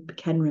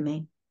can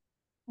remain.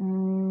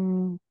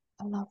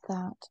 I love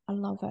that. I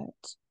love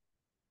it.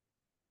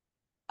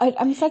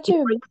 I'm such It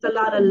a. brings a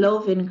lot of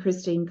love in,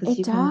 Christine, because It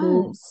you can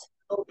go, does.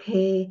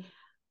 okay,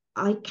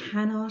 I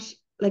cannot,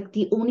 like,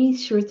 the only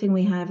sure thing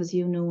we have, as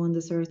you know, on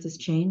this earth is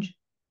change.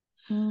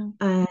 Mm,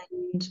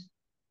 And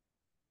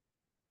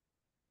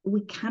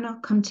we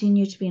cannot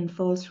continue to be in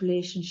false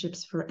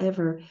relationships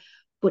forever.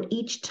 But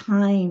each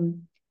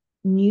time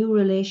new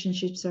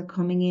relationships are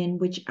coming in,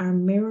 which are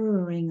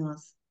mirroring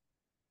us.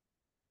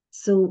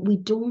 So we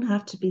don't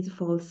have to be the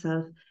false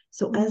self.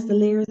 So as the mm,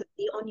 layers of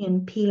the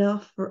onion peel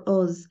off for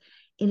us,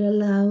 it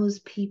allows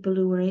people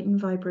who are in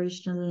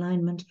vibrational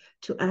alignment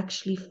to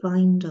actually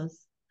find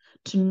us,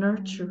 to mm.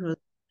 nurture us,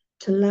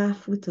 to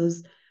laugh with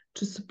us,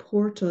 to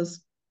support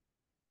us,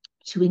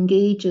 to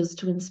engage us,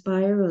 to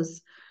inspire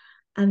us.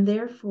 And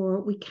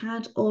therefore, we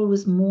can't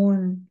always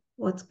mourn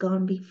what's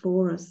gone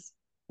before us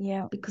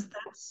Yeah. because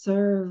that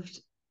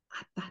served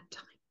at that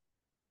time.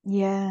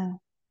 Yeah.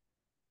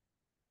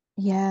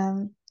 Yeah.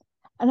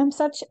 And I'm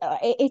such,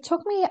 it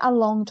took me a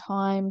long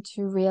time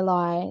to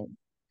realize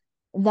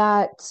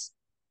that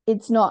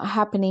it's not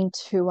happening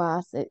to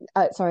us.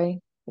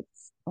 Sorry,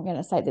 I'm going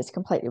to say this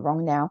completely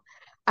wrong now.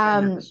 I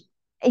have Um, it.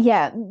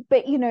 yeah,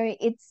 but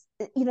it's,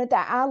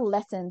 that our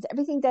lessons,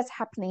 everything that's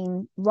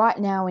happening right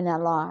now in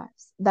our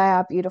lives, they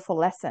are beautiful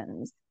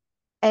lessons.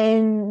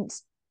 And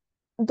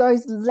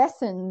those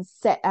lessons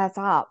set us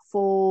up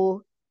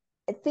for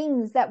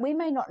things that we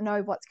may not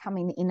know what's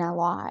coming in our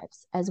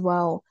lives as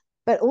well,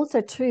 but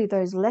also too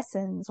those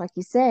lessons, like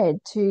you said,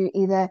 to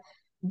either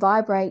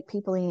vibrate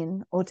people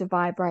in or to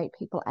vibrate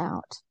people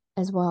out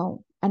as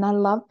well. And I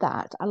love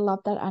that. I love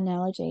that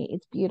analogy.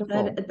 It's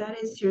beautiful. That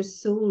is your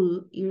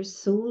soul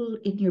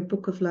in your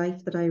book of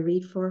life that I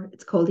read for.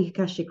 It's called the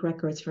Akashic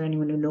Records for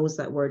anyone who knows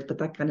that word, but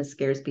that kind of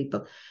scares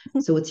people.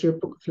 So it's your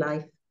book of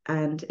life,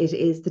 and it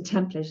is the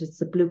template, it's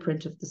the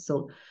blueprint of the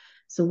soul.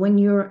 So when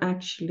you're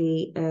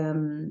actually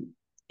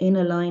in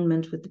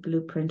alignment with the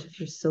blueprint of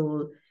your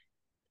soul,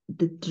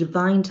 the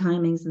divine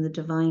timings and the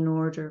divine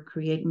order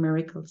create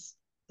miracles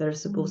that are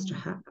supposed to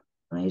Mm, happen,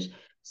 right?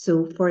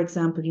 So, for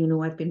example,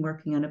 I've been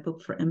working on a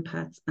book for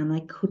empaths, and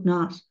I could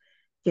not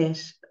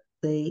get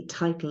the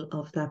title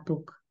of that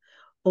book.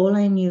 All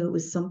I knew it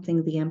was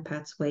something the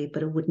empath's way,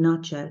 but it would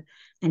not gel.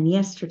 And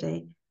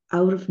yesterday,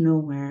 out of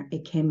nowhere,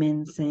 it came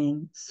in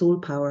saying soul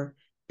power,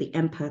 the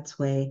empath's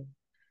way.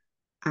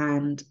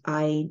 And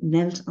I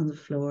knelt on the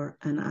floor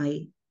and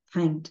I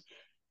thanked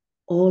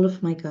all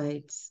of my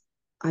guides.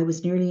 I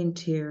was nearly in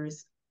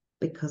tears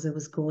because I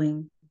was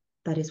going,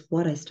 that is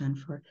what I stand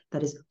for.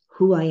 That is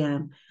who I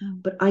am.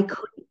 mm, But I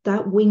couldn't,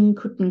 that wing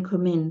couldn't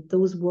come in.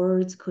 Those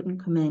words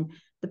couldn't come in.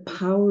 The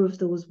power of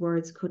those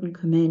words couldn't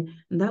come in.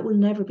 And that will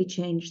never be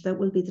changed. That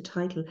will be the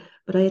title.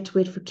 But I had to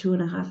wait for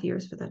 2.5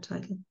 years for that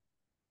title.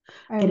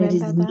 I And it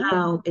remember is that.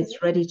 now,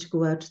 it's ready to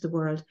go out to the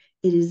world.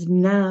 It is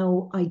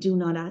now, I do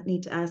not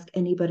need to ask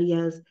anybody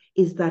else,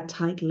 is that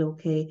title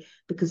okay?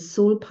 Because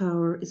soul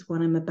power is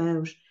what I'm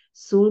about.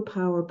 Soul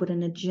power, but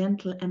in a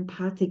gentle,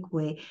 empathic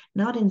way,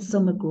 not in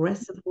some Mm,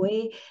 aggressive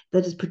way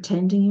that is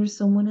pretending you're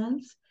someone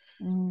else.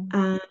 mm,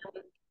 And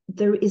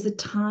there is a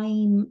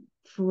time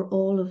for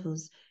all of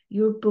us.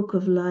 Your book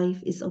of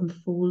life is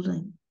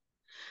unfolding.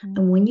 And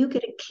mm, when you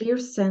get a clear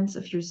sense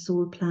of your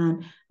soul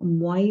plan and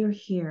why you're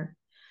here,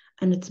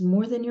 and it's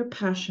more than your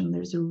passion,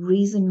 there's a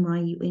reason why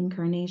you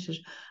incarnated.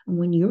 And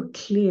when you're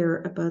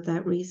clear about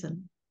that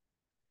reason,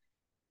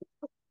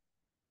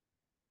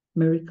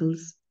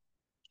 miracles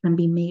can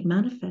be made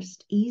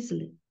manifest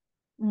easily.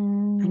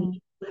 And mm,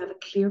 you have a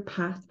clear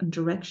path and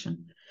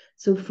direction.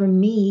 So for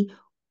me,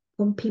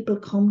 when people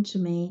come to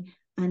me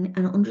and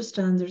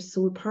understand their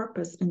soul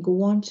purpose and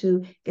go on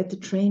to get the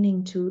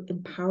training to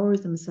empower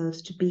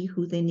themselves to be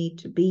who they need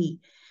to be,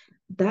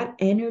 that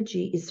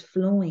energy is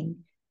flowing.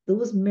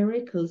 Those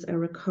miracles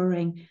are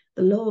occurring.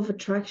 The law of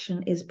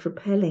attraction is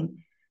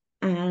propelling,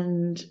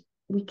 and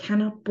we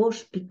cannot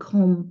but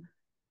become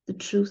the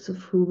truth of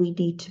who we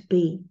need to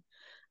be.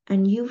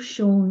 And you've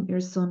shown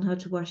your son how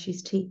to wash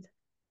his teeth.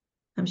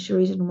 I'm sure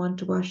he didn't want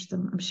to wash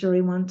them. I'm sure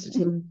he wanted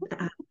him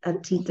to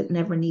have teeth that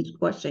never needed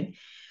washing.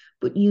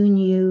 But you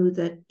knew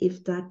that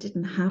if that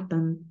didn't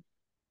happen,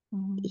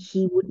 mm,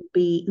 he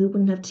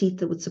wouldn't have teeth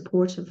that would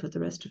support him for the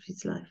rest of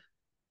his life.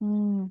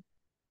 mm.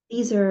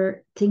 These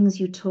are things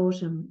you taught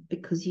him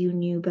because you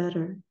knew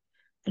better.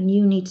 And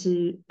you need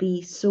to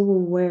be so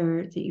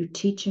aware that you're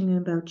teaching him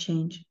about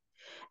change,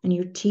 and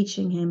you're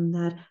teaching him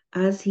that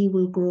as he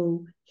will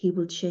grow, he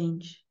will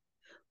change,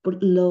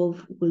 but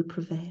love will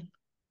prevail.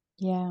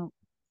 Yeah.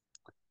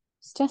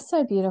 It's just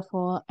so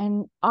beautiful.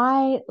 And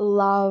I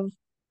love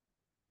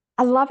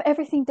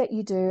everything that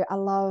you do. I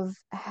love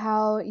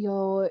how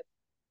you're,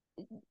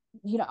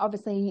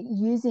 obviously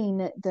using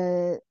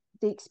the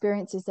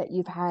experiences that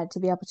you've had to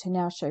be able to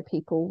now show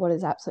people what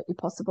is absolutely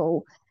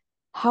possible.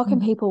 How can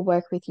Mm. people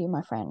work with you,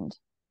 my friend?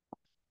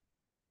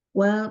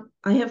 Well,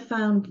 I have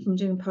found from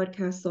doing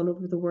podcasts all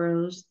over the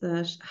world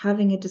that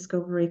having a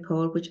discovery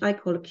call, which I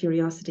call a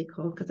curiosity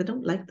call, because I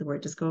don't like the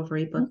word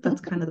discovery, but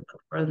that's kind of the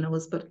world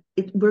knows, but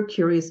we're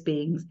curious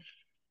beings.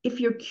 If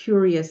you're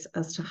curious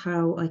as to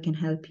how I can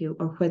help you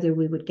or whether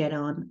we would get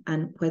on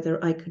and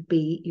whether I could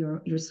be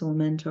your soul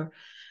mentor,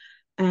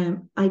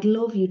 I'd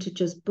love you to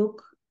just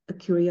book a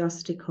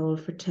curiosity call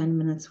for 10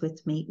 minutes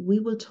with me. We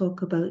will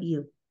talk about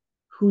you,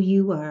 who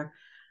you are,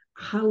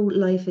 how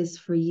life is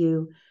for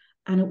you,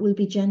 and it will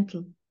be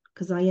gentle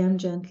because I am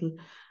gentle.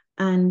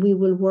 And we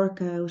will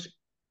work out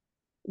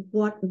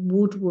what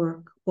would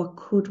work, what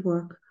could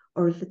work,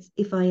 or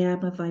if I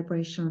am a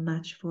vibrational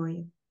match for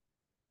you.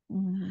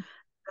 Mm.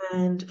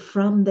 And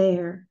from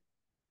there,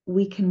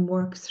 we can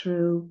work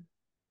through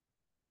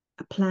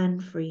a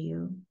plan for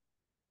you,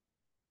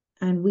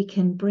 and we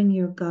can bring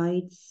your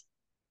guides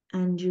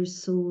and your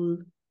soul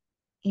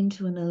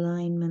into an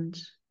alignment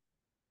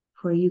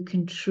where you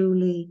can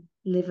truly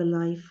live a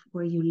life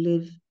where you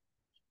live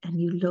and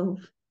you love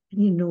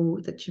and you know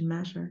that you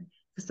matter.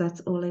 Because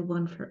that's all I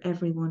want for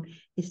everyone,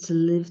 is to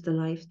live the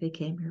life they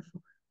came here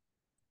for.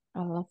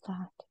 I love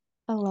that.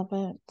 I love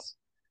it.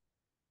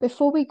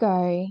 Before we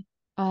go,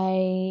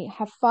 I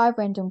have 5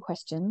 random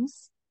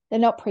questions. They're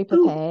not Oh,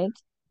 pre-prepared,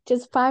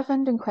 just 5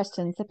 random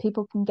questions so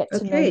people can get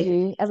to know okay.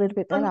 you a little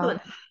bit Fun, better.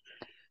 fun.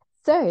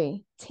 So,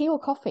 tea or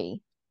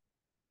coffee?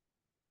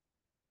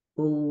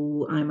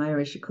 Oh, I'm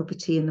Irish. A cup of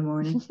tea in the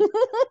morning.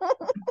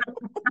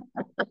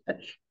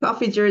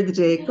 Coffee during the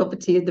day, cup of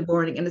tea in the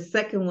morning. And the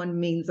second one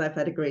means I've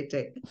had a great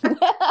day.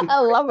 I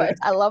love it.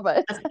 I love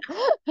it.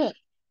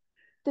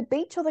 The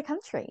beach or the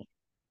country?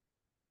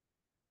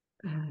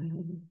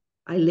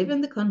 I live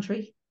in the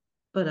country,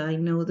 but I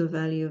know the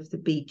value of the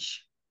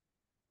beach.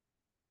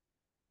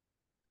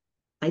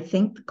 I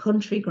think the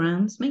country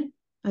grounds me.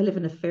 I live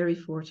in a fairy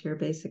fort here,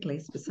 basically.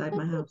 It's beside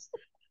my house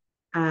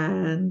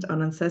and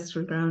on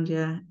ancestral ground,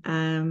 yeah.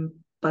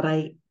 But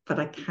I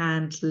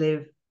can't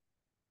live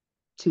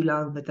too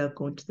long without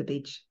going to the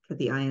beach for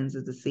the ions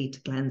of the sea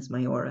to cleanse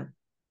my aura.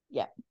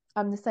 Yeah,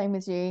 I'm the same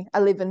as you. I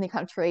live in the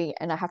country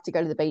and I have to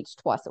go to the beach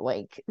twice a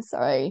week.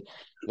 So,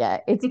 yeah,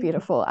 it's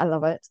beautiful. I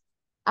love it.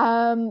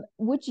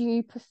 Would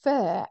you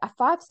prefer a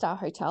 5-star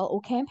hotel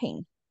or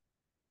camping?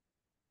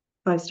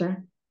 5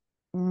 star.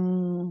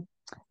 Mm,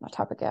 my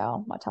type of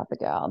girl, my type of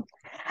girl.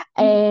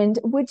 Mm. And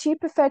would you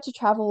prefer to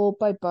travel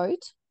by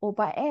boat or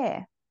by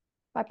air,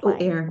 by Oh,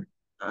 plane? air.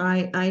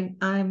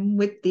 I'm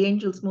with the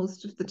angels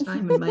most of the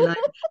time in my life.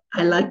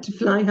 I like to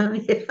fly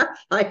high,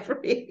 fly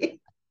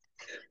free.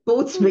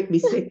 Boats make me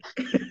sick.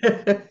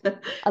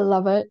 I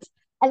love it.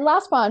 And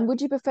last one, would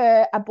you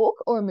prefer a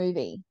book or a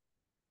movie?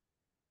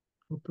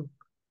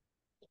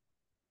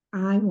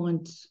 I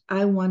want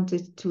I want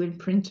it to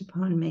imprint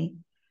upon me.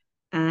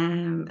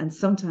 And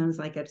sometimes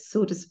I get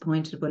so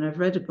disappointed when I've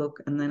read a book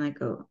and then I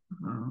go,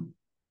 oh,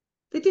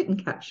 they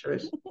didn't capture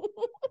it.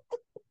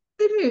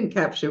 They didn't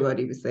capture what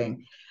he was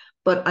saying.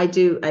 But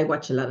I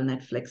watch a lot of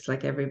Netflix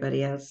like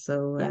everybody else.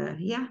 So Yep.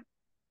 yeah.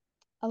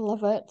 I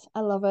love it.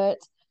 I love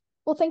it.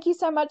 Well, thank you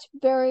so much,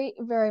 very,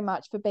 very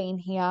much for being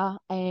here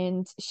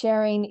and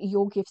sharing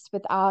your gifts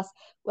with us.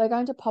 We're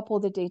going to pop all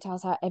the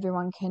details out.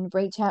 Everyone can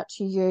reach out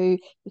to you.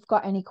 If you've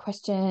got any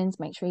questions,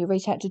 make sure you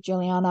reach out to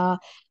Julianna.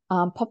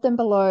 Pop them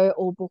below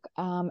or book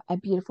a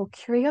beautiful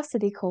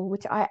curiosity call,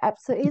 which I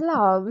absolutely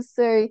love.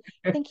 So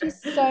thank you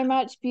so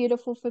much,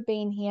 beautiful, for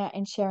being here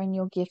and sharing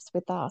your gifts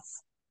with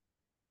us.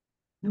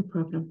 No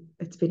problem.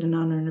 It's been an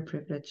honor and a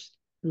privilege.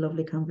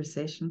 Lovely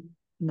conversation.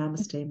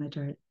 Namaste, my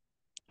darling.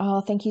 Oh,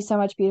 thank you so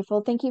much,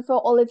 beautiful. Thank you for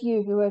all of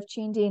you who have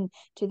tuned in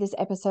to this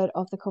episode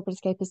of the Corporate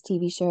Escapist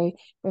TV show.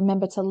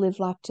 Remember to live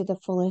life to the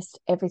fullest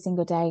every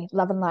single day.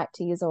 Love and light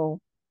to you all.